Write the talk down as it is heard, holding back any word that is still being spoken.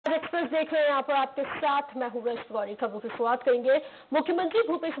देख रहे हैं। यहाँ पर आपके साथ मैं हूँ गौरी। खबरों की शुरुआत करेंगे। मुख्यमंत्री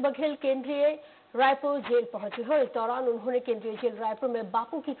भूपेश बघेल केंद्रीय रायपुर जेल पहुंचे हैं। इस दौरान उन्होंने केंद्रीय जेल रायपुर में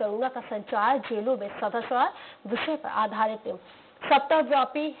बापू की करुणा का संचार, जेलों में सदाचार विषय पर आधारित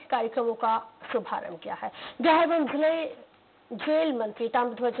सप्ताहव्यापी कार्यक्रमों का शुभारंभ किया है। गृह एवं जेल मंत्री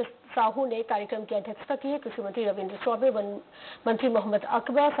ताम्रध्वज साहू ने कार्यक्रम की अध्यक्षता की है। कृषि मंत्री रविंद्र चौबे, वन मंत्री मोहम्मद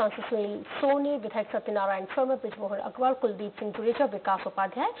अकबर, सांसद सुनील सोनी, विधायक सत्यनारायण शर्मा, बृजमोहन अकबर, कुलदीप सिंह जुड़ेजा, विकास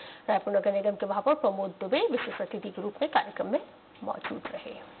उपाध्याय, रायपुर नगर निगम के महापौर प्रमोद दुबे विशेष अतिथि के रूप में कार्यक्रम में मौजूद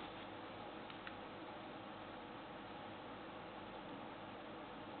रहे।